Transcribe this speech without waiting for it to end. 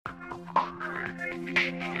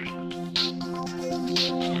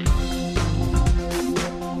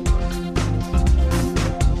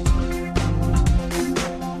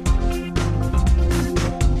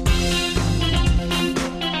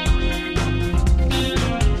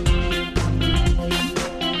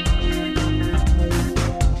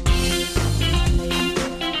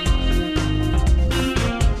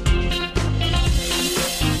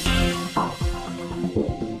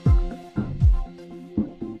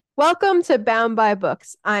Welcome to Bound by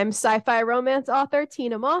Books. I'm sci-fi romance author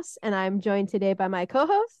Tina Moss, and I'm joined today by my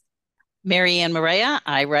co-host. Marianne Maria.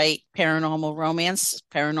 I write paranormal romance,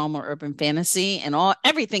 paranormal urban fantasy, and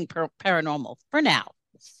everything paranormal for now.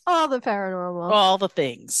 All the paranormal. All the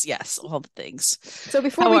things. Yes, all the things. So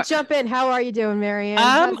before How we are jump in, how are you doing, Marianne?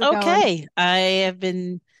 How's it going? okay. I have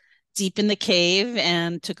been deep in the cave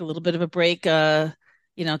and took a little bit of a break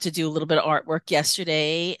to do a little bit of artwork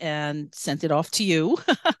yesterday and sent it off to you.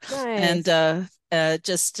 And Nice.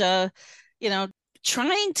 just you know,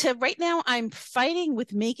 trying to right now I'm fighting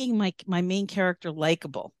with making my main character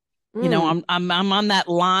likable. Mm, I'm on that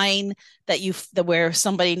line that where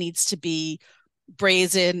somebody needs to be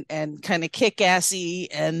brazen and kind of kick-assy,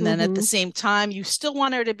 and then at the mm-hmm. same time you still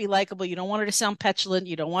want her to be likable. You don't want her to sound petulant,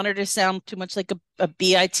 you don't want her to sound too much like a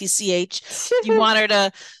bitch. You want her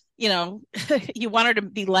to, you know, you want her to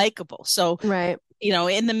be likable. So, Right.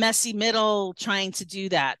 in the messy middle, trying to do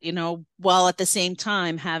that, while at the same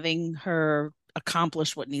time having her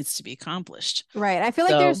accomplish what needs to be accomplished. Right. I feel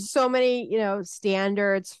like So there's so many,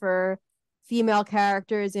 standards for female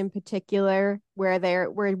characters in particular where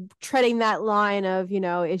we're treading that line of,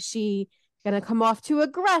 is she gonna come off too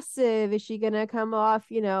aggressive? Is she gonna come off,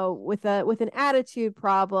 with an attitude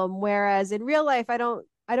problem? Whereas in real life, I don't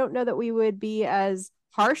know that we would be as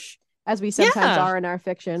harsh as we sometimes yeah, are in our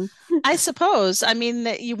fiction. I suppose. I mean,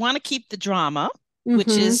 that you want to keep the drama, which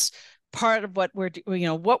Mm-hmm. is part of what we're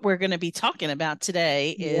going to be talking about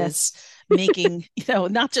today is Yes. making,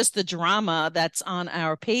 not just the drama that's on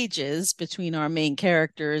our pages between our main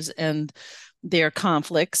characters and their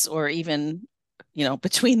conflicts, or even,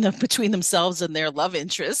 between themselves and their love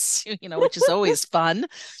interests, which is always fun.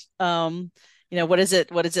 Um, what is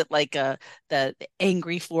it? What is it like? The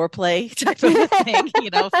angry foreplay type of a thing,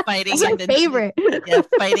 That's fighting my and favorite. yeah,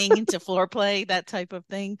 fighting into foreplay, that type of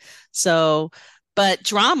thing. So, but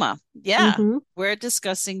drama, yeah, Mm-hmm. we're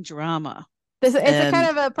discussing drama. It's a kind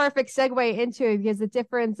And of a perfect segue into it because the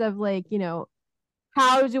difference of like,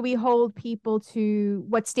 how do we hold people to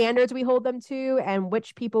what standards we hold them to and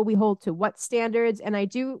which people we hold to what standards. And I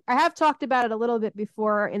have talked about it a little bit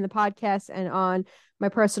before in the podcast and on my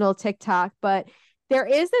personal TikTok, but there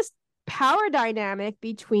is this power dynamic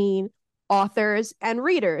between authors and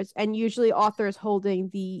readers, and usually authors holding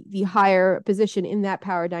the higher position in that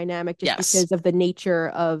power dynamic just yes, because of the nature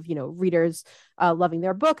of readers loving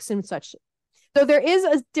their books and such. So there is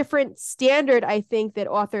a different standard, I think, that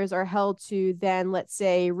authors are held to than, let's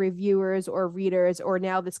say, reviewers or readers, or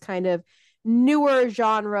now this kind of newer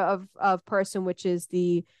genre of person, which is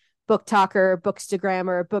the book talker,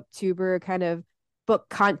 bookstagrammer, booktuber, kind of book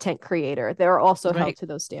content creator. They're also held right, to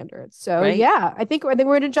those standards. So right. yeah, I think we're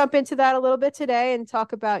going to jump into that a little bit today and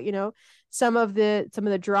talk about some of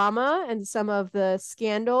the drama and some of the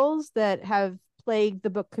scandals that have plagued the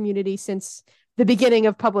book community since the beginning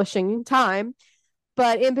of publishing time,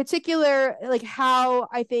 but in particular, like how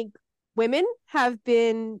I think women have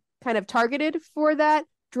been kind of targeted for that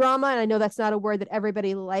drama. And I know that's not a word that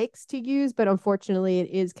everybody likes to use, but unfortunately, it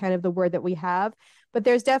is kind of the word that we have. But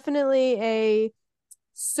there's definitely a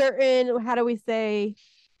certain, how do we say,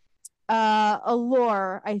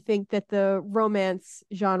 allure, I think, that the romance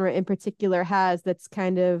genre in particular has that's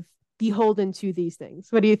kind of beholden to these things.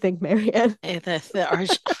 What do you think, Marianne?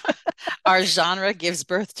 Our genre gives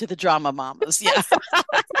birth to the drama mamas. Yeah,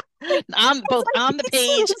 It's on both like on the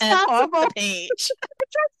page it's and off the possible. page.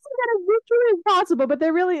 Try to say that as virtually as possible, but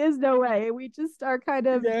there really is no way. We just are kind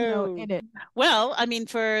of, No. in it. Well, I mean,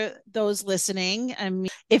 for those listening, I mean,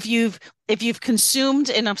 if you've consumed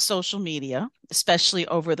enough social media, especially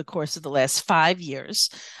over the course of the last 5 years,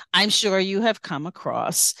 I'm sure you have come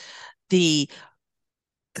across the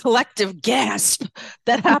collective gasp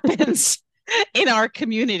that happens in our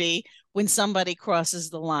community when somebody crosses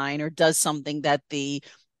the line or does something that the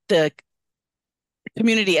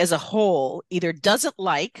community as a whole either doesn't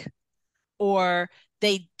like, or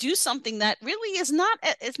they do something that really is not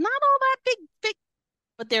all that big,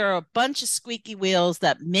 but there are a bunch of squeaky wheels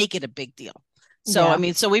that make it a big deal. So I Yeah.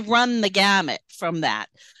 mean, so we've run the gamut from that.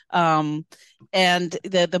 Um, and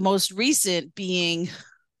the most recent being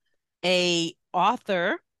a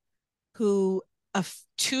author who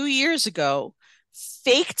 2 years ago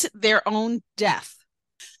faked their own death.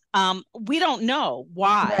 We don't know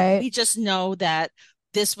why. Right. We just know that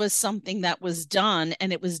this was something that was done,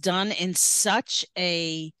 and it was done in such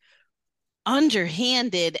a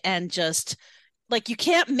underhanded and just like, you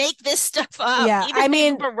can't make this stuff up. Yeah. Even I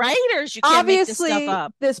mean, for writers, you can't make this stuff obviously,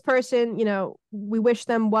 up. this person, we wish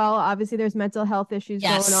them well. Obviously, there's mental health issues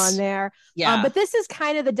going on Yes. there. Yeah. But this is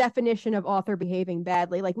kind of the definition of author behaving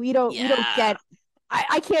badly. Like we don't Yeah. get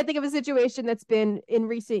I can't think of a situation that's been in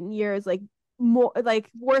recent years like more like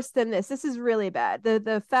worse than this. This is really bad.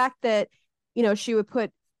 The fact that, you know, she would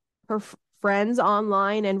put her friends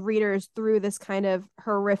online and readers through this kind of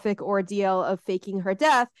horrific ordeal of faking her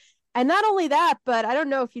death. And not only that, but I don't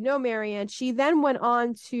know if you know Marianne, she then went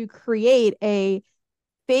on to create a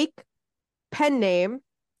fake pen name,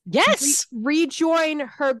 Yes. rejoin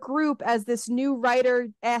her group as this new writer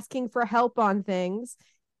asking for help on things,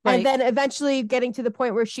 and Right. then eventually getting to the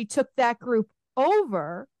point where she took that group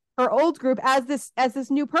over, her old group, as this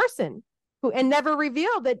new person who, and never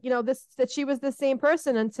revealed that, you know, this, that she was the same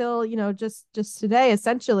person until, you know, just today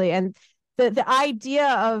essentially. And the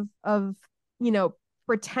idea of, you know,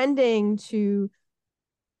 pretending to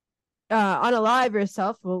unalive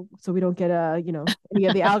yourself, well, so we don't get you know, any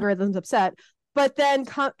of the algorithms upset, but then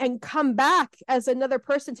come back as another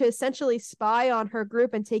person to essentially spy on her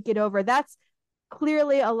group and take it over. That's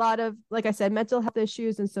clearly a lot of, like I said, mental health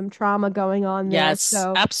issues and some trauma going on there. Yes,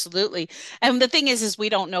 So absolutely. And the thing is we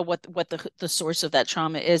don't know what the source of that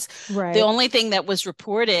trauma is. The right. only thing that was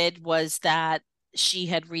reported was that she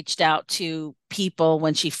had reached out to people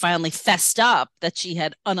when she finally fessed up that she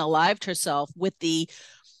had unalived herself with the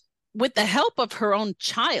help of her own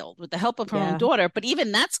child, with the help of her own Yeah. daughter. But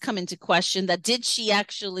even that's come into question, that did she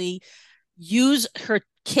actually use her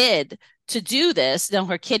kid to do this? Now,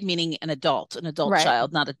 her kid meaning an adult Right.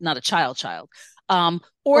 child, not a child. Or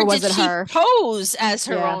Or was did it she her? pose as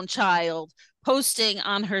her Yeah. own child, posting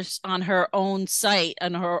on her own site,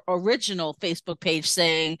 on her original Facebook page,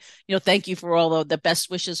 saying, you know, thank you for all the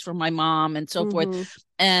best wishes from my mom and so forth. Mm-hmm.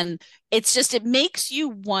 And it's just, it makes you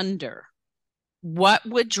wonder what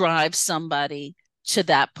would drive somebody to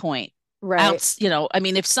that point. Right. Out, you know, I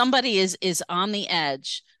mean, if somebody is on the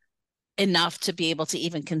edge enough to be able to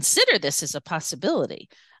even consider this as a possibility.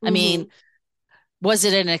 I mean, Mm-hmm. was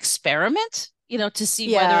it an experiment, you know, to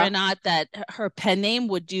see whether or Yeah. not that her pen name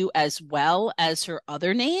would do as well as her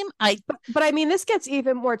other name? But I mean, this gets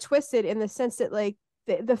even more twisted in the sense that, like,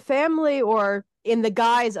 the family, or in the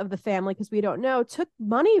guise of the family, because we don't know, took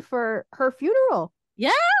money for her funeral,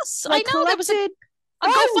 Yes, I like know there was collected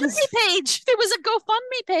a funds. GoFundMe page. There was a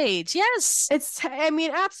GoFundMe page. Yes. I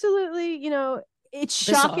mean, absolutely, you know, it's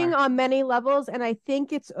shocking Bizarre. on many levels. And I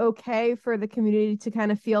think it's okay for the community to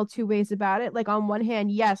kind of feel two ways about it. Like, on one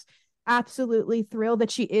hand, yes, absolutely thrilled that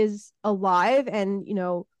she is alive and, you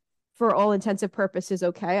know, for all intensive purposes,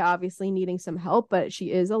 okay, obviously needing some help, but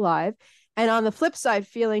she is alive. And on the flip side,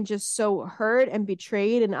 feeling just so hurt and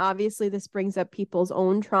betrayed. And obviously, this brings up people's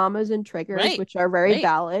own traumas and triggers, Right. which are very Right.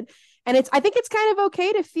 valid. And I think it's kind of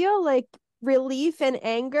okay to feel like relief and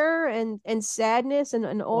anger and sadness and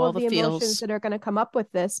all All of the the emotions feels. that are going to come up with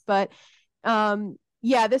this. But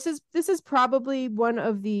yeah, this is probably one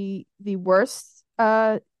of the worst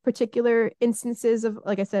particular instances of,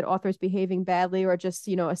 like I said, authors behaving badly, or just,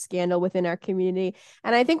 you know, a scandal within our community.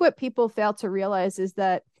 And I think what people fail to realize is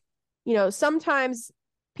that, you know, sometimes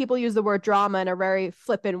people use the word drama in a very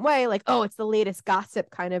flippant way, like, oh, it's the latest gossip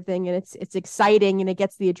kind of thing, and it's exciting and it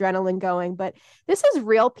gets the adrenaline going. But this is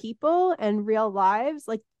real people and real lives.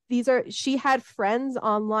 Like, these are, she had friends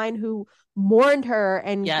online who mourned her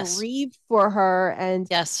and Yes. grieved for her, and,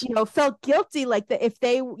 Yes. you know, felt guilty, like, that if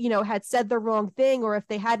they, you know, had said the wrong thing, or if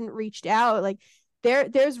they hadn't reached out, like,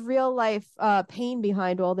 there's real life pain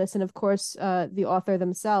behind all this, and of course the author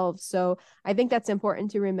themselves. So I think that's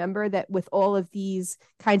important to remember, that with all of these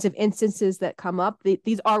kinds of instances that come up,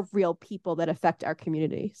 these are real people that affect our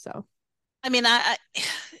community. So I mean,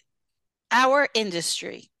 our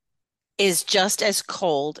industry is just as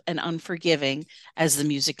cold and unforgiving as the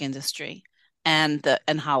music industry and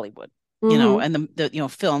Hollywood, you know, mm-hmm. and the you know,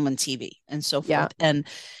 film and TV and so Yeah. forth. And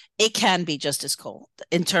it can be just as cold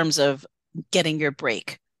in terms of getting your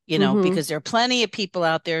break, you know, Mm-hmm. because there are plenty of people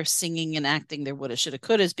out there singing and acting their woulda, shoulda,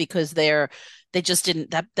 couldas because they just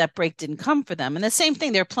didn't, that break didn't come for them. And the same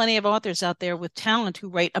thing, there are plenty of authors out there with talent who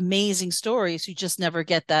write amazing stories who just never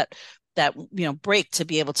get that you know, break to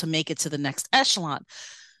be able to make it to the next echelon.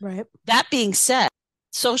 Right. That being said,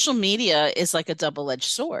 social media is like a double-edged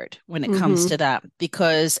sword when it comes Mm-hmm. to that,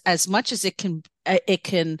 because as much as it can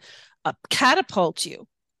catapult you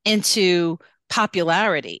into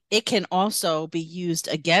popularity, it can also be used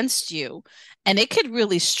against you, and it could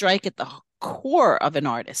really strike at the core of an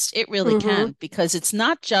artist. It really Mm-hmm. can, because it's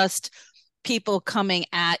not just people coming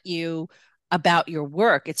at you about your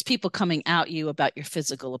work. It's people coming at you about your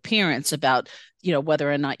physical appearance, about, you know,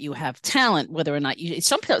 whether or not you have talent, whether or not you,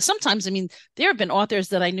 sometimes, I mean, there have been authors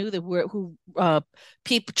that I knew that were, who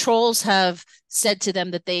people, trolls have said to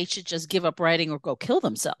them that they should just give up writing or go kill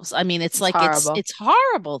themselves. I mean, it's It's like horrible. it's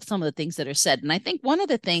horrible, some of the things that are said. And I think one of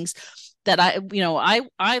the things that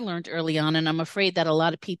I learned early on, and I'm afraid that a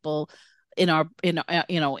lot of people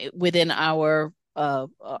within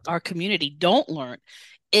our community don't learn,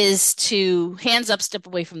 is to hands up, step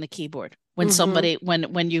away from the keyboard when Mm-hmm. somebody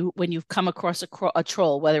when you've come across a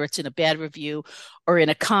troll, whether it's in a bad review or in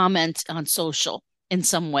a comment on social in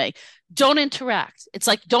some way. Don't interact. It's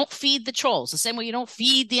like, don't feed the trolls. The same way you don't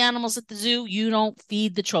feed the animals at the zoo, you don't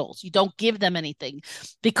feed the trolls. You don't give them anything,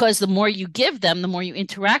 because the more you give them, the more you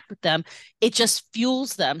interact with them, it just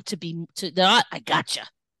fuels them I gotcha.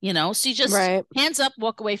 So you just Right. hands up,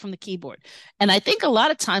 walk away from the keyboard. And I think a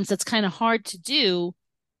lot of times that's kind of hard to do,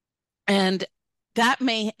 and that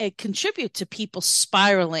may contribute to people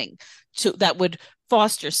spiraling to that would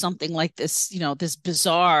foster something like this, this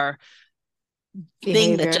bizarre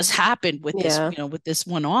thing that Behavior. just happened with this, Yeah. with this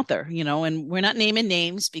one author, and we're not naming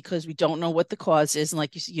names because we don't know what the cause is. And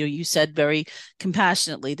like you said very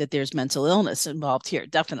compassionately that there's mental illness involved here,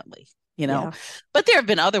 definitely. Yeah. But there have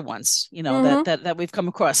been other ones, that Mm-hmm. that we've come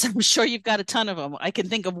across. I'm sure you've got a ton of them. I can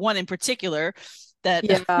think of one in particular that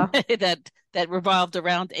Yeah. that revolved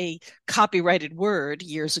around a copyrighted word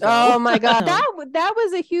years ago. Oh my God, that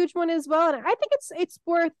was a huge one as well, and I think it's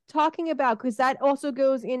worth talking about because that also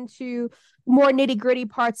goes into more nitty gritty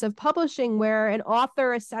parts of publishing, where an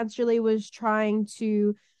author essentially was trying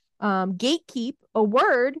to gatekeep a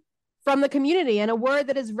word from the community, and a word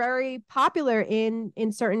that is very popular in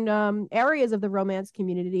certain areas of the romance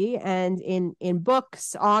community and in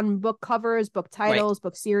books, on book covers, book Right, titles,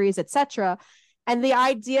 book series, etc. And the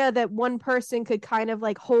idea that one person could kind of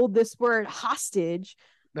like hold this word hostage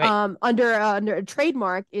right. under a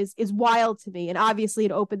trademark is wild to me. And obviously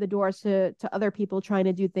it opened the doors to other people trying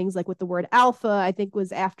to do things like with the word alpha, I think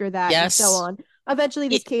was after that, and so Yes. on. Eventually It,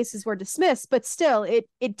 these cases were dismissed, but still it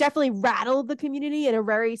definitely rattled the community in a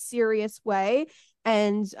very serious way.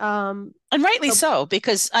 And and rightly so,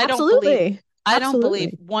 because absolutely. I don't believe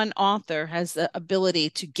Absolutely. one author has the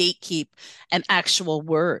ability to gatekeep an actual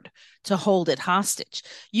word, to hold it hostage.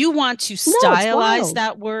 You want to No, it's stylize wild.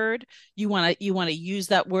 that word. You want to use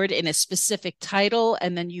that word in a specific title,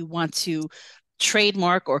 and then you want to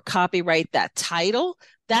trademark or copyright that title.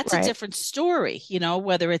 That's a Right. different story,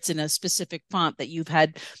 whether it's in a specific font that you've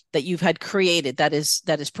had created that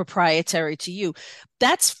is proprietary to you.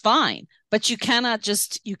 That's fine, but you cannot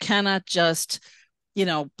just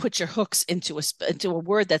put your hooks into a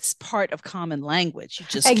word that's part of common language. You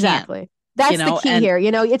just can't, Exactly. That's the key and here.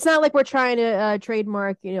 It's not like we're trying to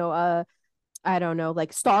trademark, I don't know,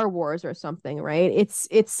 like Star Wars or something, right?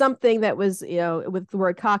 It's something that was, with the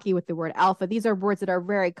word cocky, with the word alpha. These are words that are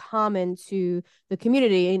very common to the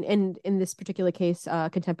community, and in this particular case,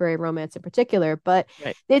 contemporary romance in particular. But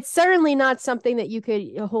right. it's certainly not something that you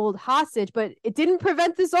could hold hostage. But it didn't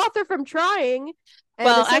prevent this author from trying and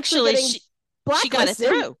Well, essentially actually, getting she got it blacklisted.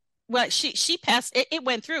 through. Well, she passed it. It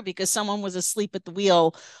went through because someone was asleep at the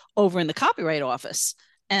wheel over in the copyright office,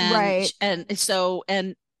 and Right. and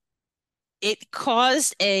it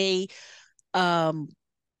caused um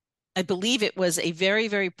I believe it was a very,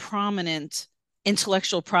 very prominent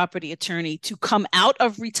intellectual property attorney to come out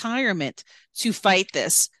of retirement to fight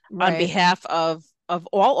this on Right. behalf of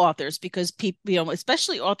all authors, because people,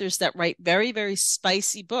 especially authors that write very, very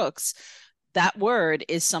spicy books, that word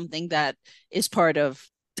is something that is part of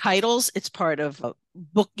titles, it's part of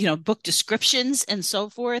book descriptions and so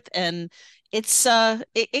forth, and it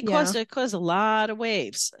Yeah. caused a lot of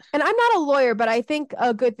waves. And I'm not a lawyer, but I think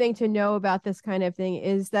a good thing to know about this kind of thing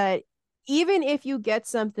is that even if you get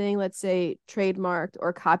something, let's say, trademarked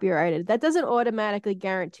or copyrighted, that doesn't automatically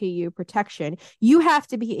guarantee you protection. You have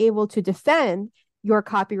to be able to defend your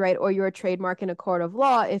copyright or your trademark in a court of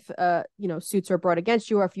law if suits are brought against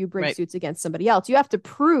you, or if you bring Right, suits against somebody else. You have to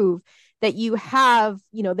prove that you have,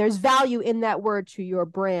 there's value in that word to your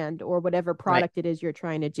brand or whatever right. product it is you're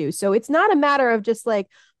trying to do. So it's not a matter of just like,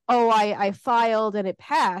 oh, I filed and it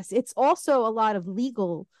passed. It's also a lot of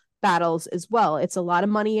legal battles as well. It's a lot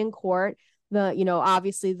of money in court.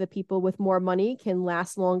 Obviously the people with more money can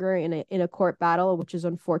last longer in a court battle, which is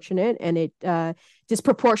unfortunate, and it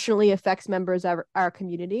disproportionately affects members of our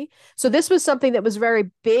community. So this was something that was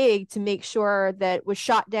very big to make sure that was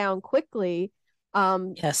shot down quickly,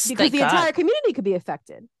 Yes, because thank the God. entire community could be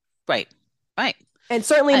affected. Right, right. And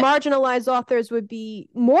certainly I, marginalized authors would be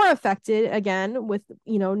more affected again with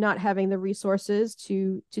not having the resources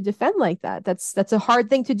to defend like that. That's a hard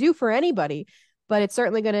thing to do for anybody, but it's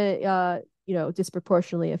certainly going to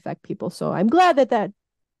disproportionately affect people. So I'm glad that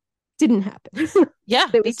didn't happen. yeah,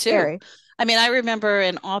 It me was too. scary. I mean, I remember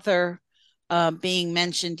an author being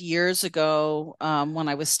mentioned years ago, when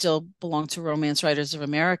I was still belonged to Romance Writers of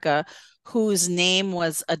America, whose name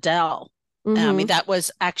was Adele. I mean, Mm-hmm. that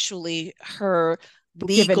was actually her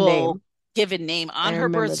Given legal name. given name I on her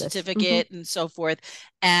birth remember this. Mm-hmm. certificate and so forth.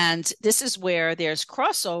 And this is where there's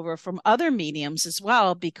crossover from other mediums as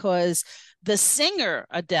well, because the singer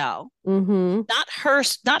Adele, Mm-hmm.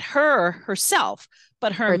 not her herself,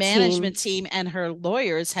 but her Her team. management team and her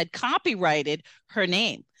lawyers had copyrighted her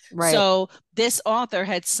name. Right. So this author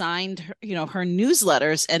had signed, her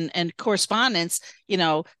newsletters and correspondence,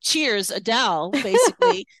 cheers Adele,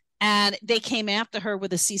 basically, and they came after her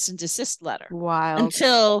with a cease and desist letter Wild.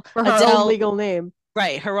 until For her own Adele, legal name.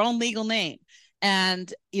 right, her own legal name.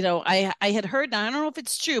 And I had heard, now I don't know if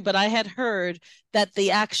it's true, but I had heard that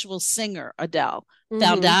the actual singer Adele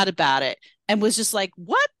found Mm-hmm. out about it and was just like,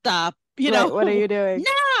 what the, Right. What are you doing?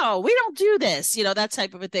 no, we don't do this, that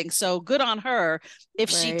type of a thing. So good on her if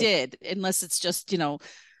she Right. did, unless it's just,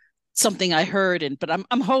 something I heard. And but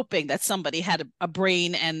I'm hoping that somebody had a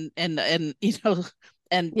brain and and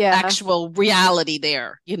Yeah. actual reality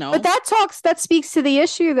there, But that speaks to the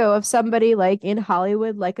issue though of somebody like in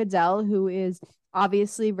Hollywood, like Adele, who is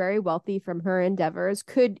obviously very wealthy from her endeavors,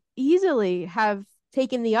 could easily have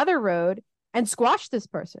taken the other road and squashed this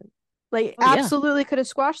person. Like Oh yeah. absolutely could have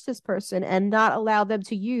squashed this person and not allowed them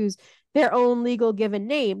to use their own legal given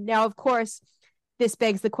name. Now, of course, this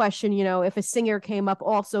begs the question, if a singer came up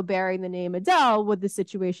also bearing the name Adele, would the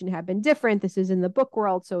situation have been different? This is in the book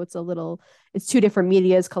world, so it's two different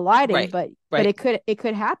medias colliding, Right. but Right. it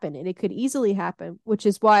could happen, and it could easily happen, which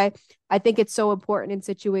is why I think it's so important in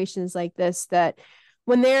situations like this that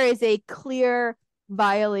when there is a clear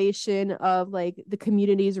violation of like the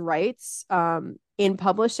community's rights in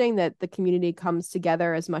publishing, that the community comes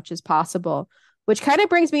together as much as possible, which kind of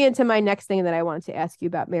brings me into my next thing that I wanted to ask you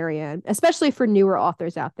about, Marianne, especially for newer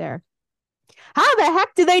authors out there. How the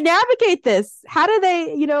heck do they navigate this? How do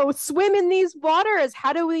they, swim in these waters?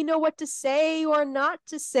 How do we know what to say or not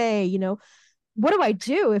to say? What do I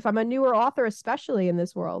do if I'm a newer author, especially in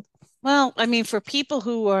this world? Well, I mean, for people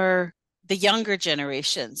who are the younger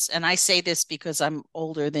generations, and I say this because I'm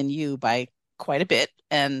older than you by quite a bit,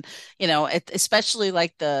 and especially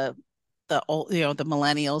like the old, the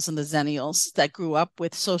millennials and the zennials that grew up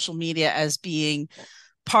with social media as being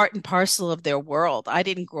part and parcel of their world. I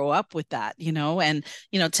didn't grow up with that, and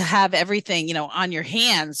to have everything, on your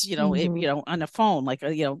hands, Mm-hmm. on a phone, like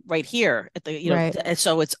right here at the, Right.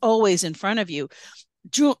 so it's always in front of you.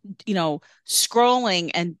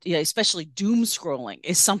 Scrolling and especially doom scrolling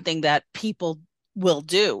is something that people will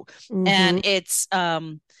do, and Mm-hmm. it's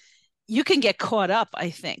you can get caught up, I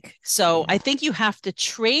think. So I Yeah. think you have to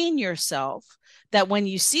train yourself that when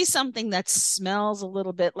you see something that smells a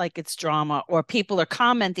little bit like it's drama, or people are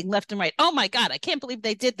commenting left and right, oh my God, I can't believe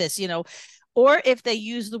they did this, or if they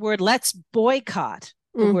use the word let's boycott,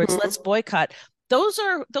 the words Mm-hmm. let's boycott, those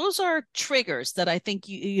are triggers that I think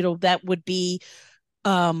that would be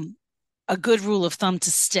um a good rule of thumb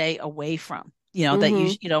to stay away from. That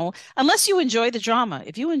Mm-hmm. unless you enjoy the drama.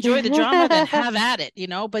 If you enjoy the drama, then have at it,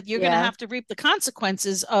 but you're going to Yeah. have to reap the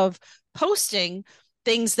consequences of posting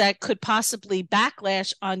things that could possibly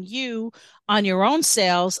backlash on you, on your own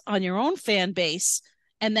sales, on your own fan base,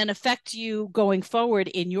 and then affect you going forward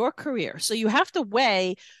in your career. So you have to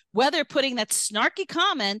weigh whether putting that snarky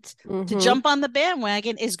comment to Mm-hmm. jump on the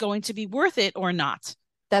bandwagon is going to be worth it or not.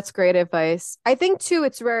 That's great advice. I think too,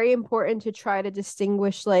 it's very important to try to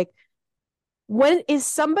distinguish like when is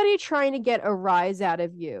somebody trying to get a rise out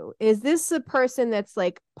of you? Is this a person that's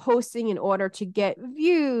like posting in order to get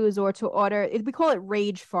views or to order we call it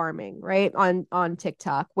rage farming, right? On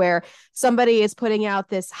TikTok, where somebody is putting out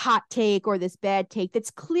this hot take or this bad take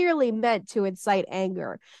that's clearly meant to incite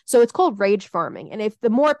anger. So it's called rage farming. And if the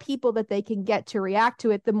more people that they can get to react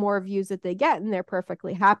to it, the more views that they get, and they're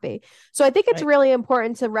perfectly happy. So I think it's Right. really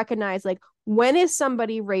important to recognize like when is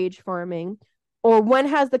somebody rage farming, or when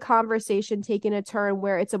has the conversation taken a turn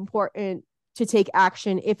where it's important to take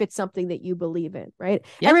action if it's something that you believe in, right?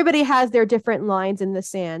 Yeah. Everybody has their different lines in the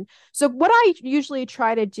sand. So what I usually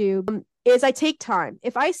try to do is I take time.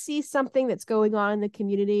 If I see something that's going on in the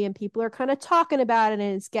community and people are kind of talking about it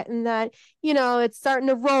and it's getting that, it's starting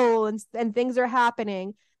to roll and things are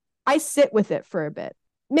happening, I sit with it for a bit.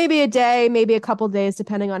 Maybe a day, maybe a couple days,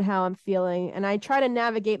 depending on how I'm feeling. And I try to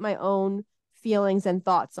navigate my own feelings and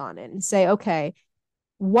thoughts on it and say, okay,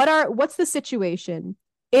 what's the situation?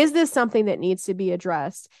 Is this something that needs to be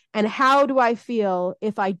addressed? And how do I feel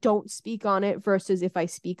if I don't speak on it versus if I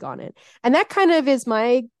speak on it? And that kind of is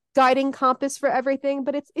my guiding compass for everything,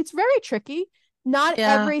 but it's very tricky. Not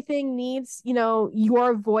Yeah. everything needs,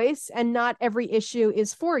 your voice, and not every issue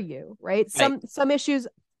is for you, right? Right. Some issues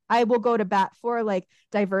I will go to bat for, like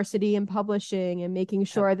diversity in publishing and making Yep.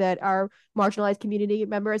 sure that our marginalized community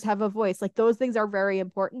members have a voice. Like those things are very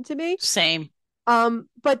important to me. Same.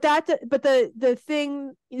 But the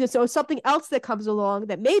thing, so something else that comes along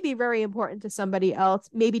that may be very important to somebody else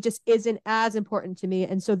maybe just isn't as important to me,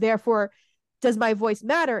 and so therefore does my voice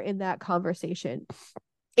matter in that conversation?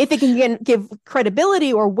 If it can give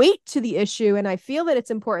credibility or weight to the issue and I feel that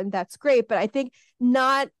it's important, that's great. But I think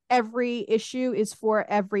not every issue is for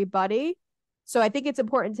everybody, so I think it's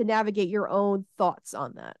important to navigate your own thoughts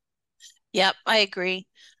on that. Yep, I agree.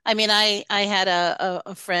 I mean, I had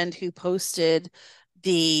a friend who posted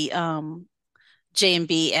the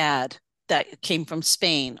J&B ad that came from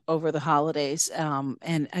Spain over the holidays,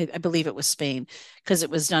 and I believe it was Spain because it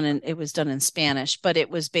was done in Spanish, but it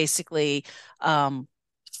was basically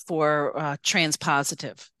for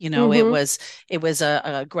transpositive. You know, Mm-hmm. it was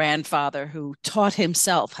a grandfather who taught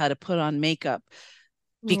himself how to put on makeup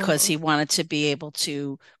because Oh. he wanted to be able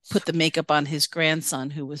to put the makeup on his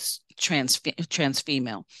grandson who was trans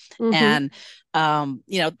female. Mm-hmm. And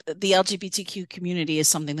you know, the LGBTQ community is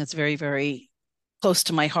something that's very, very close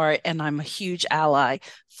to my heart, and I'm a huge ally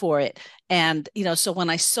for it. And you know, so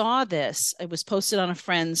when I saw this, it was posted on a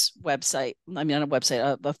friend's website. I mean, on a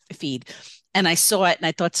website, a feed, and I saw it, and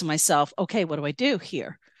I thought to myself, okay, what do I do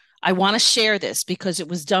here? I want to share this because it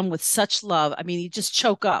was done with such love. I mean, you just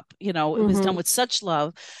choke up, you know, it was Mm-hmm. done with such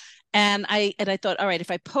love. And I thought, all right,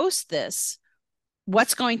 if I post this,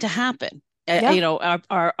 what's going to happen? Yeah. You know,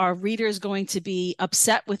 our readers going to be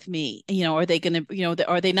upset with me? You know, are they going to, you know,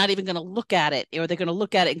 are they not even going to look at it? Or are they going to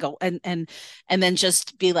look at it and go and then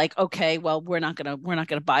just be like, okay, well, we're not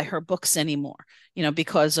gonna buy her books anymore, you know,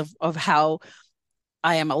 because of how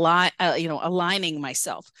I am you know, aligning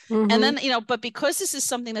myself. And Mm-hmm. then, you know, but because this is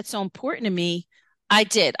something that's so important to me, I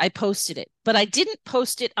posted it, but I didn't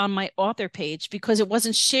post it on my author page because it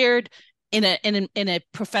wasn't shared in a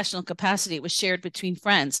professional capacity. It was shared between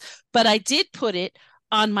friends, but I did put it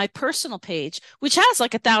on my personal page, which has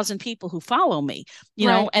like 1,000 people who follow me, you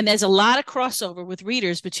know, Right. and there's a lot of crossover with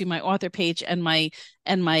readers between my author page and my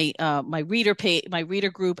reader page, my reader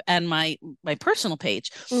group, and my personal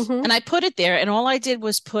page. Mm-hmm. And I put it there, and all I did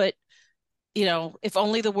was put, you know, if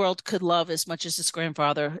only the world could love as much as his Oh,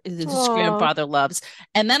 grandfather loves.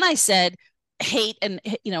 And then I said, hate and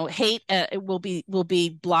you know, hate will be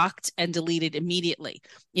blocked and deleted immediately.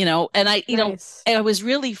 You know, and you know, nice. it was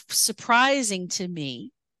really surprising to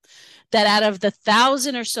me that out of the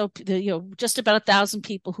 1,000 or so, you know, just about 1,000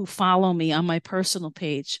 people who follow me on my personal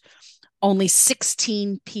page, only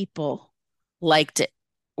 16 people liked it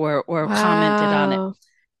or commented on it. Wow.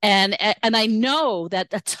 And I know that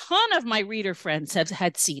a ton of my reader friends have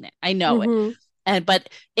had seen it. I know it. Mm-hmm. And but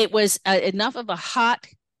it was enough of a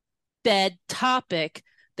hotbed topic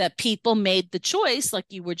that people made the choice, like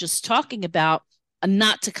you were just talking about,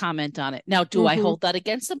 not to comment on it. Now, do I Mm-hmm. hold that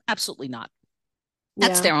against them? Absolutely not.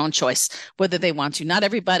 That's Yeah. their own choice, whether they want to. Not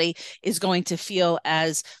everybody is going to feel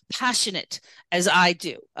as passionate as I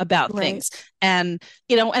do about Right. things. And,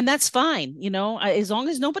 you know, and that's fine, you know, as long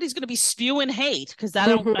as nobody's going to be spewing hate, because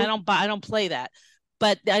Mm-hmm. I don't play that.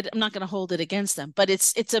 But I'm not going to hold it against them. But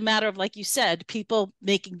it's a matter of, like you said, people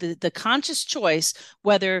making the conscious choice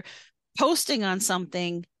whether posting on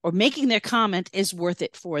something or making their comment is worth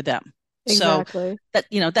it for them. So Exactly. that,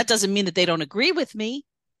 you know, that doesn't mean that they don't agree with me,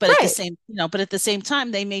 Right. but at the same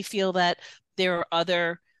time, they may feel that there are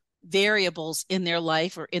other variables in their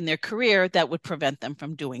life or in their career that would prevent them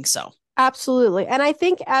from doing so. Absolutely. And I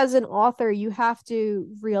think as an author, you have to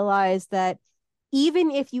realize that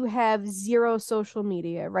even if you have zero social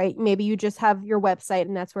media, right? Maybe you just have your website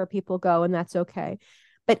and that's where people go, and that's okay.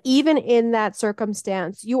 But even in that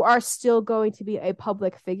circumstance, you are still going to be a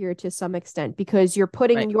public figure to some extent because you're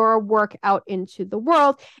putting Right. your work out into the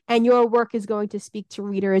world, and your work is going to speak to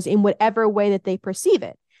readers in whatever way that they perceive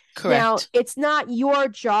it. Now, Correct. it's not your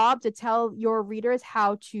job to tell your readers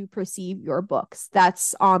how to perceive your books.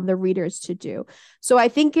 That's on the readers to do. So I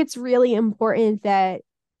think it's really important that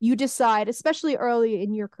you decide, especially early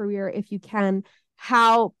in your career, if you can,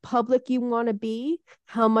 how public you want to be,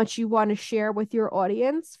 how much you want to share with your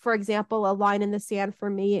audience. For example, a line in the sand for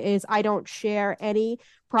me is I don't share any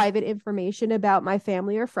private information about my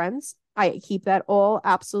family or friends. I keep that all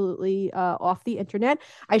absolutely off the internet.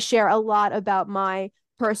 I share a lot about my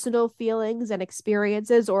personal feelings and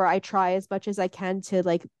experiences, or I try as much as I can to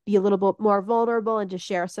like be a little bit more vulnerable and to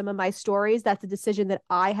share some of my stories. That's a decision that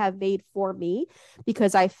I have made for me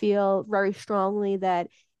because I feel very strongly that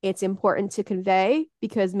it's important to convey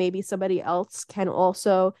because maybe somebody else can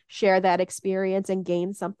also share that experience and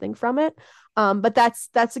gain something from it. But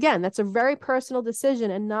that's again, that's a very personal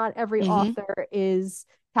decision, and not every Mm-hmm. author is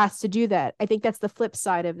has to do that. I think that's the flip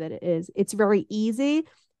side of it. It's very easy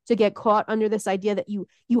to get caught under this idea that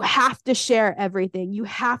you have to share everything. You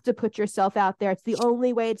have to put yourself out there. It's the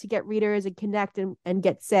only way to get readers and connect and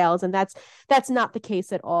get sales. And that's not the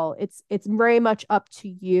case at all. It's very much up to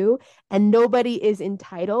you, and nobody is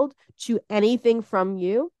entitled to anything from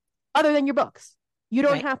you other than your books. You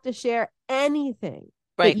don't Right. have to share anything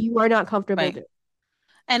that Right. you are not comfortable Right. doing.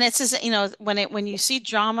 And it's just, when you see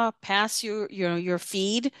drama pass your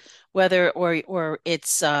feed, whether or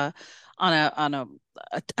it's on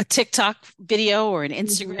a TikTok video or an Mm-hmm.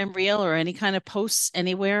 Instagram reel or any kind of posts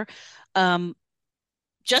anywhere, um,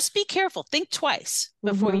 just be careful. Think twice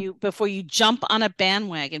before Mm-hmm. you jump on a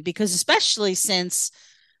bandwagon, because especially since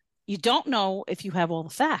you don't know if you have all the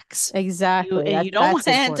facts. You Exactly. and you don't want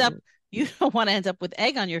That's to end up important. you don't want to end up with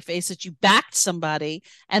egg on your face that you backed somebody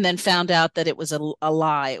and then found out that it was a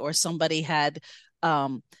lie, or somebody had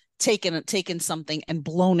um, taken something and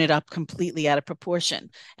blown it up completely out of proportion,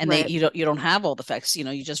 and they Right. you don't have all the facts.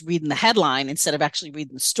 You just reading the headline instead of actually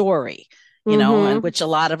reading the story. And Mm-hmm. which a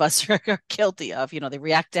lot of us are guilty of. They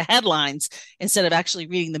react to headlines instead of actually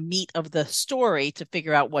reading the meat of the story to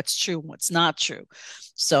figure out what's true and what's not true.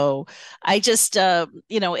 So I just,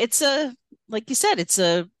 it's like you said, it's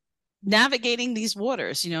a navigating these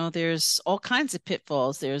waters. There's all kinds of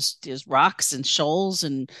pitfalls. There's rocks and shoals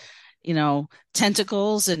and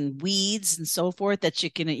tentacles and weeds and so forth that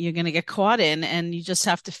you're gonna get caught in, and you just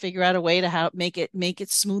have to figure out a way to make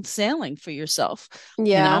it smooth sailing for yourself. You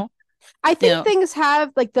Yeah. know, I you think know, things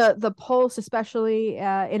have like the pulse, especially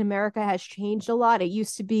in America, has changed a lot. It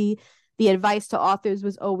used to be the advice to authors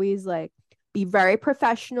was always like, be very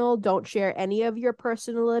professional, don't share any of your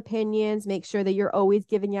personal opinions, make sure that you're always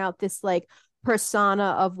giving out this like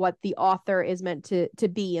persona of what the author is meant to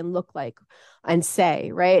be and look like and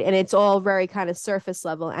say, right? And it's all very kind of surface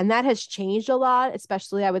level. And that has changed a lot,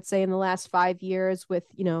 especially I would say in the last 5 years with,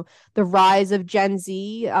 the rise of Gen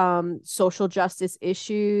Z, social justice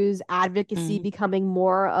issues, advocacy mm, becoming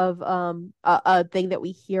more of a thing that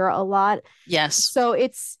we hear a lot. yes, So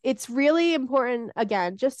it's really important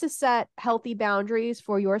again just to set healthy boundaries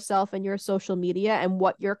for yourself and your social media and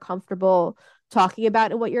what you're comfortable talking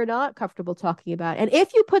about and what you're not comfortable talking about. And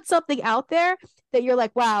if you put something out there that you're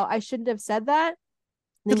like, wow, I shouldn't have said that,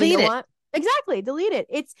 then you delete know it, what? Exactly, delete it.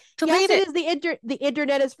 It's yes, delete it it. is the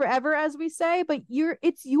internet is forever, as we say, but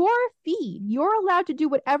it's your feed. You're allowed to do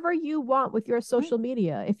whatever you want with your Mm, social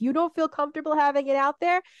media. If you don't feel comfortable having it out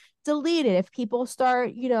there, delete it. If people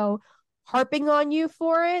start, harping on you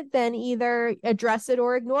for it, then either address it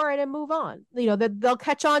or ignore it and move on. They'll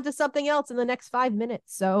catch on to something else in the next 5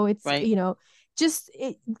 minutes. So it's, right. just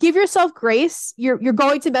give yourself grace. You're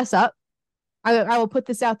going to mess up. I will put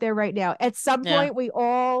this out there right now. At some Yeah. point, we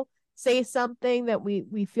all say something that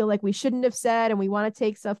we feel like we shouldn't have said, and we want to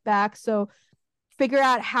take stuff back. So figure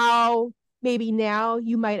out how maybe now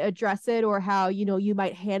you might address it, or how you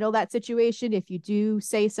might handle that situation if you do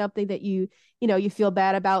say something that you feel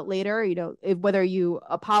bad about later. Whether you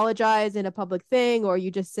apologize in a public thing or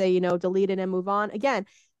you just say delete it and move on. Again,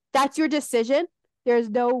 that's your decision. There's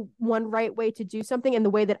no one right way to do something, and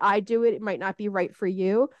the way that I do it might not be right for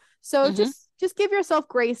you. So Hmm. just give yourself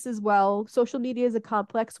grace as well. Social media is a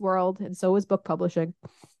complex world, and so is book publishing.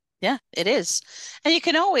 Yeah, it is. And you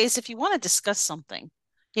can always, if you want to discuss something,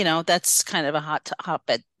 that's kind of a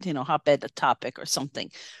hotbed topic or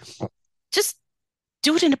something, just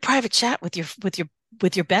do it in a private chat with your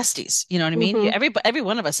besties. You know what I mean? Mm-hmm. Every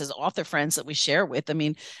one of us has author friends that we share with. I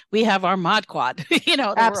mean, we have our mod quad, that we're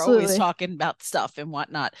always Absolutely. talking about stuff and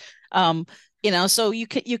whatnot. Um, so you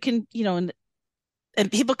can, and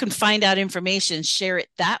people can find out information, share it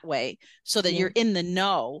that way so that Yeah. you're in the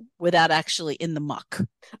know without actually in the muck.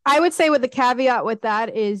 I would say with the caveat with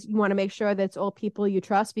that is you want to make sure that it's all people you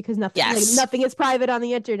trust, because Yes. nothing is private on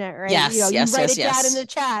the internet, right? Yes, You yes, write yes, it down in yes. the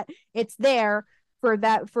chat, it's there for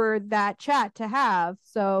that chat to have.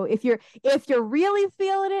 So if you're really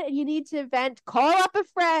feeling it and you need to vent, call up a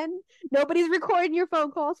friend. Nobody's recording your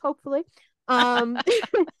phone calls, hopefully. Um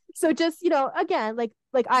so just, again, like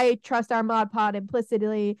I trust our mod pod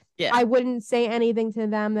implicitly. Yeah. I wouldn't say anything to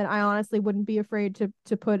them that I honestly wouldn't be afraid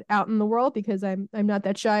to put out in the world, because I'm not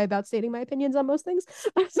that shy about stating my opinions on most things.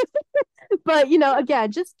 But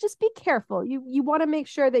again, just be careful. You want to make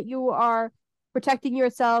sure that you are protecting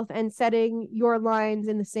yourself and setting your lines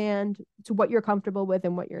in the sand to what you're comfortable with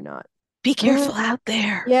and what you're not. Be careful out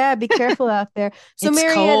there. Yeah, be careful out there. So It's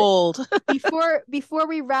Marianne, cold. before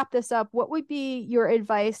we wrap this up, what would be your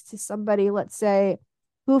advice to somebody, let's say,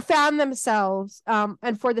 who found themselves,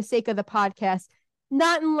 and for the sake of the podcast,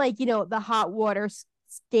 not in like, the hot water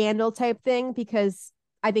scandal type thing, because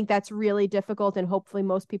I think that's really difficult, and hopefully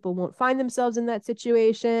most people won't find themselves in that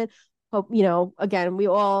situation. Hope, again,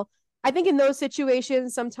 I think in those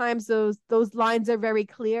situations, sometimes those lines are very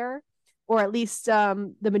clear, or at least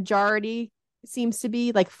the majority seems to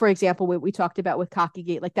be. Like, for example, what we talked about with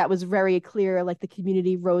Cockygate, like that was very clear. Like the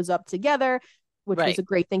community rose up together, which was Right. a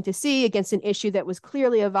great thing to see against an issue that was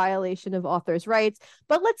clearly a violation of authors' rights.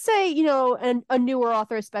 But let's say, a newer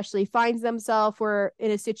author especially finds themselves were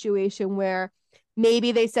in a situation where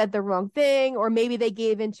maybe they said the wrong thing, or maybe they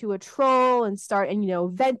gave into a troll and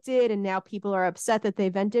vented, and now people are upset that they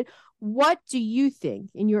vented. What do you think,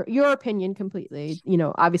 in your opinion, completely,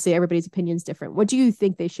 obviously everybody's opinion is different, what do you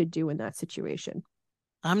think they should do in that situation?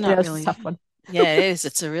 I'm I know not it's a really. tough one. Yeah, it is.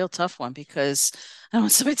 It's a real tough one because I don't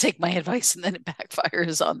want somebody to take my advice and then it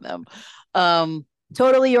backfires on them. Um,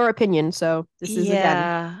 Totally your opinion, so this is, again,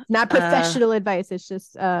 yeah. not professional advice. It's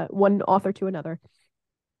just one author to another.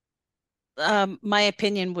 My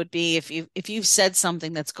opinion would be if you've said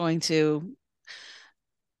something that's going to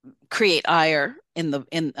create ire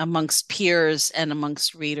in amongst peers and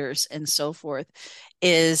amongst readers and so forth,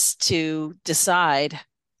 is to decide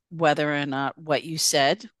whether or not what you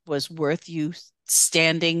said was worth you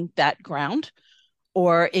standing that ground,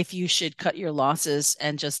 or if you should cut your losses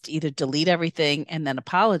and just either delete everything and then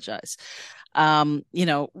apologize.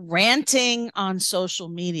 Ranting on social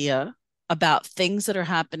media about things that are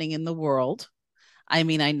happening in the world. I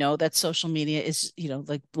mean, I know that social media is,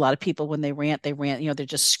 like a lot of people when they rant, they're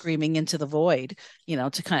just screaming into the void,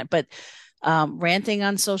 to but ranting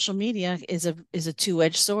on social media is a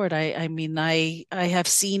two-edged sword. I mean, I have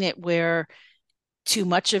seen it where too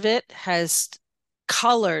much of it has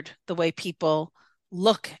colored the way people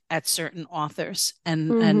look at certain authors and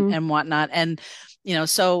and Mm-hmm. and whatnot. And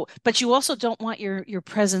so, but you also don't want your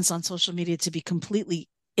presence on social media to be completely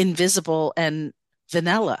invisible and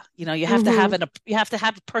vanilla. You have to Mm-hmm.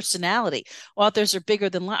 have a personality. Authors are bigger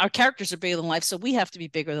than life. Our characters are bigger than life, so we have to be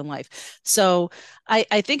bigger than life. So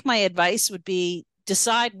I think my advice would be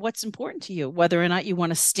decide what's important to you, whether or not you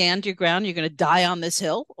want to stand your ground, you're going to die on this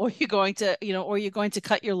hill, or you're going to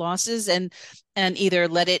cut your losses and either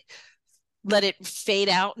let it fade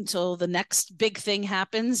out until the next big thing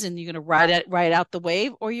happens and you're going to ride out the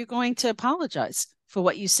wave, or you're going to apologize for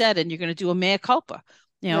what you said and you're going to do a mea culpa.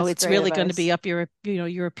 That's It's great really going to advice. be up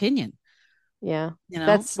your opinion. Yeah. What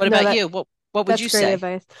That's no about that you? What would That's you great say?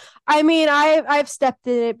 advice. I mean, I've stepped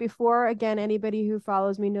in it before. Again, anybody who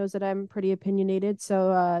follows me knows that I'm pretty opinionated,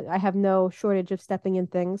 so I have no shortage of stepping in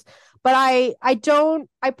things. But I don't.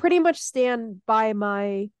 I pretty much stand by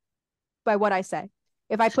what I say.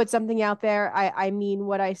 If I put something out there, I mean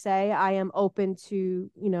what I say. I am open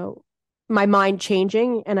to, my mind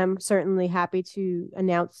changing, and I'm certainly happy to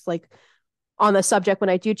announce, like, on the subject when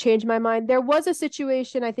I do change my mind. There was a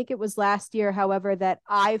situation, I think it was last year, however, that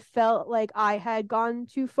I felt like I had gone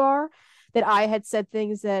too far, that I had said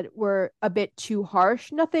things that were a bit too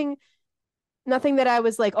harsh. Nothing that I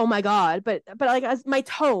was like, oh my God, but like, as my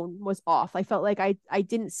tone was off. I felt like I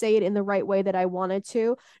didn't say it in the right way that I wanted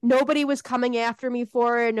to. Nobody was coming after me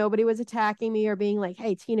for it. Nobody was attacking me or being like,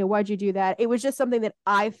 hey Tina, why'd you do that? It was just something that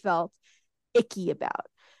I felt icky about.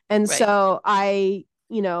 And Right. so I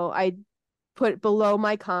put below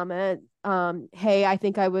my comment, hey, I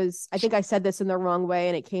think I said this in the wrong way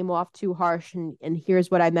and it came off too harsh, and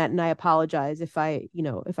here's what I meant, and I apologize if I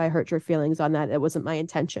hurt your feelings on that. It wasn't my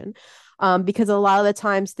intention. Because a lot of the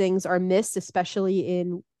times things are missed, especially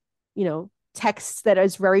in, texts that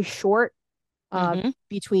is very short, Mm-hmm.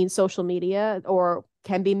 between social media, or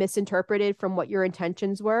can be misinterpreted from what your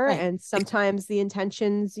intentions were. Right. And sometimes the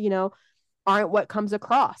intentions, aren't what comes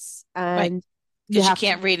across. Right. And you Because you have to.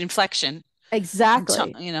 can't read inflection and Exactly.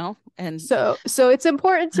 and So it's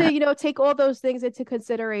important to, take all those things into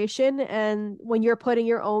consideration, and when you're putting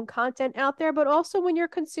your own content out there, but also when you're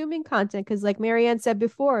consuming content, because like Marianne said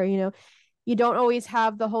before, you don't always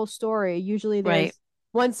have the whole story. Usually right. there's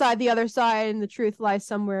one side, the other side, and the truth lies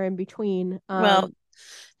somewhere in between. Well,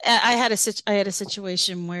 I had a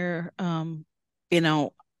situation where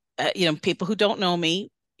people who don't know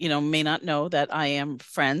me, may not know that I am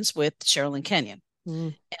friends with Sherilyn Kenyon,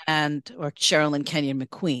 Mm. or Sherilyn Kenyon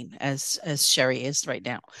McQueen, as Sherry is right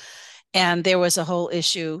now. And there was a whole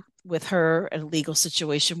issue with her, a legal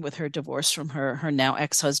situation with her divorce from her now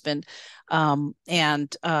ex-husband. And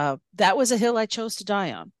that was a hill I chose to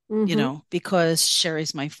die on, Mm-hmm. because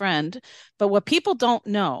Sherry's my friend. But what people don't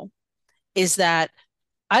know is that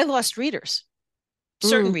I lost readers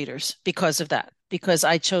certain readers because of that, because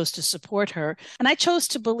I chose to support her and I chose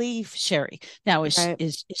to believe Sherry. Now,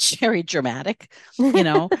 is Sherry dramatic?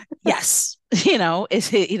 Yes.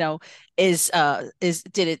 Did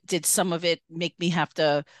some of it make me have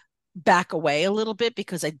to back away a little bit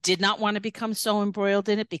because I did not want to become so embroiled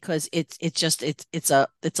in it because it's a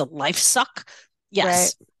life suck.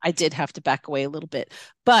 Yes, right. I did have to back away a little bit,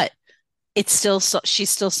 but she's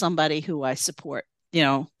still somebody who I support.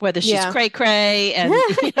 Whether she's cray cray and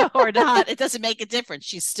or not, it doesn't make a difference.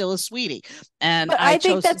 She's still a sweetie, and I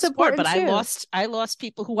think that's important. But I lost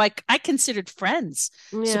people who I considered friends,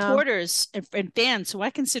 supporters and fans who I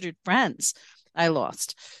considered friends. I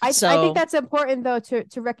lost. I think that's important though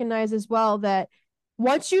to recognize as well that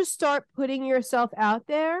once you start putting yourself out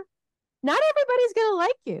there, not everybody's gonna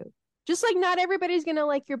like you. Just like not everybody's going to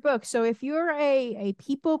like your book. So if you're a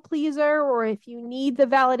people pleaser or if you need the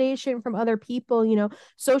validation from other people,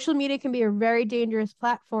 social media can be a very dangerous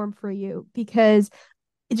platform for you because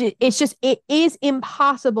it is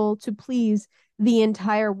impossible to please the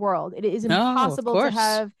entire world. It is impossible to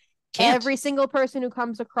have every single person who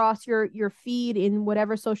comes across your feed in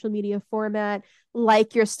whatever social media format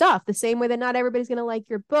like your stuff, the same way that not everybody's going to like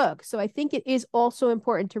your book. So I think it is also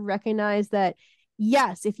important to recognize that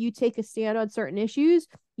yes, if you take a stand on certain issues,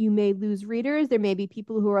 you may lose readers. There may be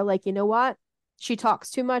people who are like, you know what, she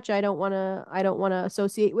talks too much. I don't want to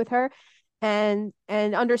associate with her, and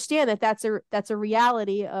understand that that's a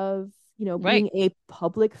reality of being a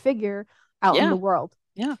public figure out in the world.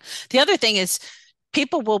 Yeah. The other thing is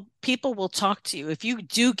people will talk to you if you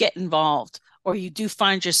do get involved or you do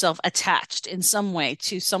find yourself attached in some way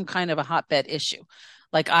to some kind of a hotbed issue.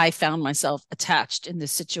 Like I found myself attached in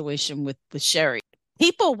this situation with Sherry.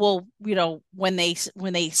 People will, when they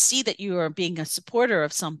see that you are being a supporter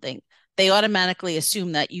of something, they automatically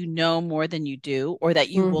assume that you know more than you do, or that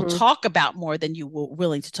you will talk about more than you were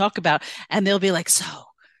willing to talk about. And they'll be like, so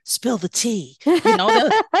spill the tea. They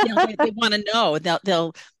want to know.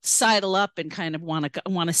 They'll sidle up and kind of want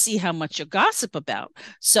to see how much you gossip about.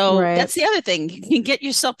 So that's the other thing. You can get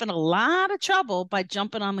yourself in a lot of trouble by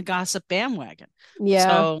jumping on the gossip bandwagon. Yeah.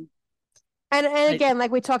 So, and again,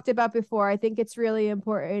 like we talked about before, I think it's really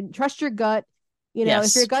important. Trust your gut.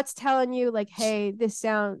 If your gut's telling you like, hey, this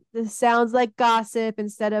sounds like gossip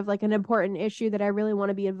instead of like an important issue that I really want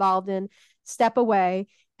to be involved in, step away.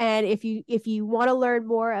 And if you want to learn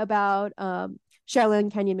more about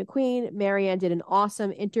Sherilyn Kenyon McQueen, Marianne did an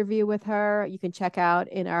awesome interview with her. You can check out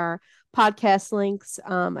in our podcast links.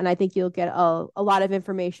 And I think you'll get a lot of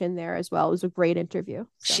information there as well. It was a great interview.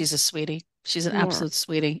 So. She's a sweetie. She's an absolute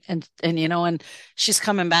sweetie. And and she's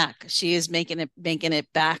coming back. She is making it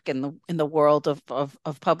back in the world of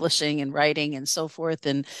publishing and writing and so forth.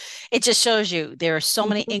 And it just shows you there are so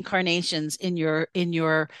many incarnations in your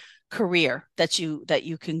career that you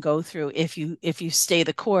can go through if you stay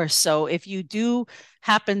the course. So if you do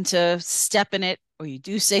happen to step in it or you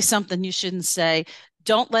do say something you shouldn't say,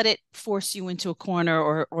 don't let it force you into a corner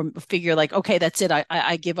or figure like, okay, that's it.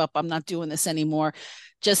 I give up. I'm not doing this anymore.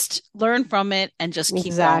 Just learn from it and just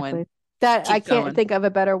keep going. I can't think of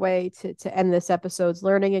a better way to end this episode's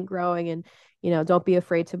learning and growing, and don't be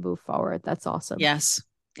afraid to move forward. That's awesome. Yes.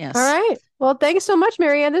 All right. Well, thanks so much,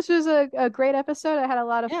 Marianne. This was a great episode. I had a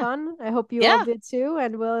lot of fun. I hope you all did too.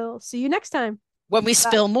 And we'll see you next time. When we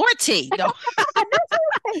spill more tea. No.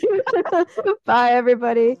 Bye,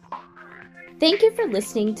 everybody. Thank you for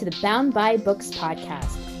listening to the Bound by Books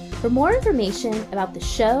podcast. For more information about the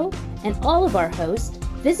show and all of our hosts,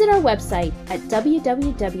 visit our website at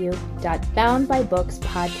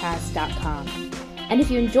www.boundbybookspodcast.com. And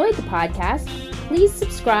if you enjoyed the podcast, please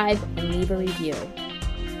subscribe and leave a review.